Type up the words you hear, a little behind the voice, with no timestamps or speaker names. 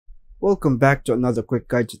Welcome back to another quick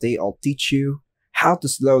guide. Today I'll teach you how to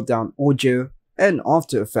slow down audio and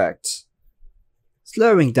After Effects.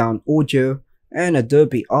 Slowing down audio and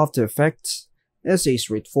Adobe After Effects is a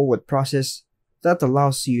straightforward process that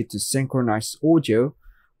allows you to synchronize audio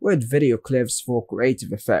with video clips for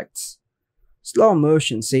creative effects, slow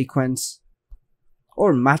motion sequence,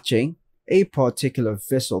 or matching a particular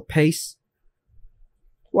visual pace,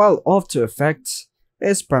 while After Effects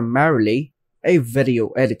is primarily a video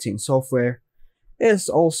editing software. It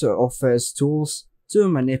also offers tools to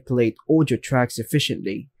manipulate audio tracks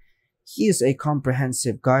efficiently. Here's a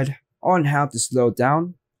comprehensive guide on how to slow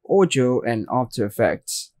down audio and After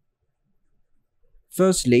Effects.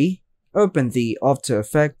 Firstly, open the After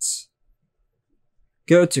Effects,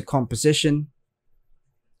 go to Composition,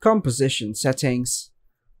 Composition Settings,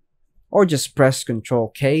 or just press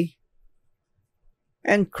Ctrl K,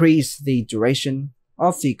 increase the duration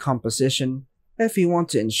of the composition if you want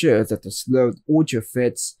to ensure that the slowed audio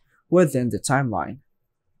fits within the timeline.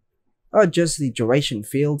 Adjust the duration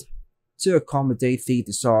field to accommodate the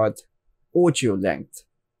desired audio length.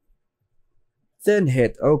 Then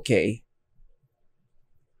hit OK.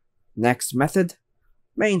 Next method,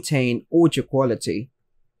 maintain audio quality.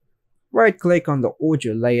 Right-click on the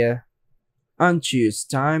audio layer and choose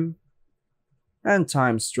Time and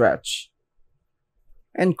Time Stretch.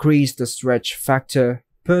 Increase the stretch factor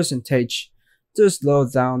percentage to slow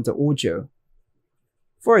down the audio.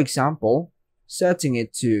 For example, setting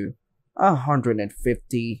it to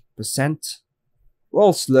 150%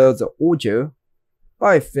 will slow the audio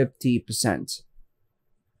by 50%.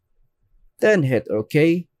 Then hit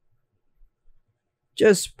OK.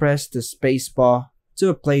 Just press the spacebar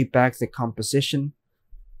to play back the composition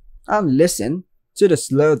and listen to the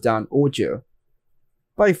slowed down audio.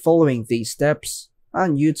 By following these steps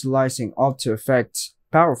and utilizing After Effects'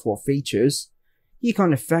 powerful features, you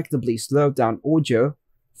can effectively slow down audio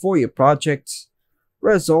for your projects,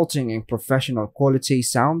 resulting in professional quality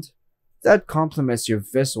sound that complements your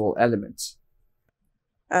visual elements.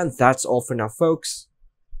 And that's all for now, folks.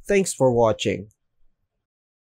 Thanks for watching.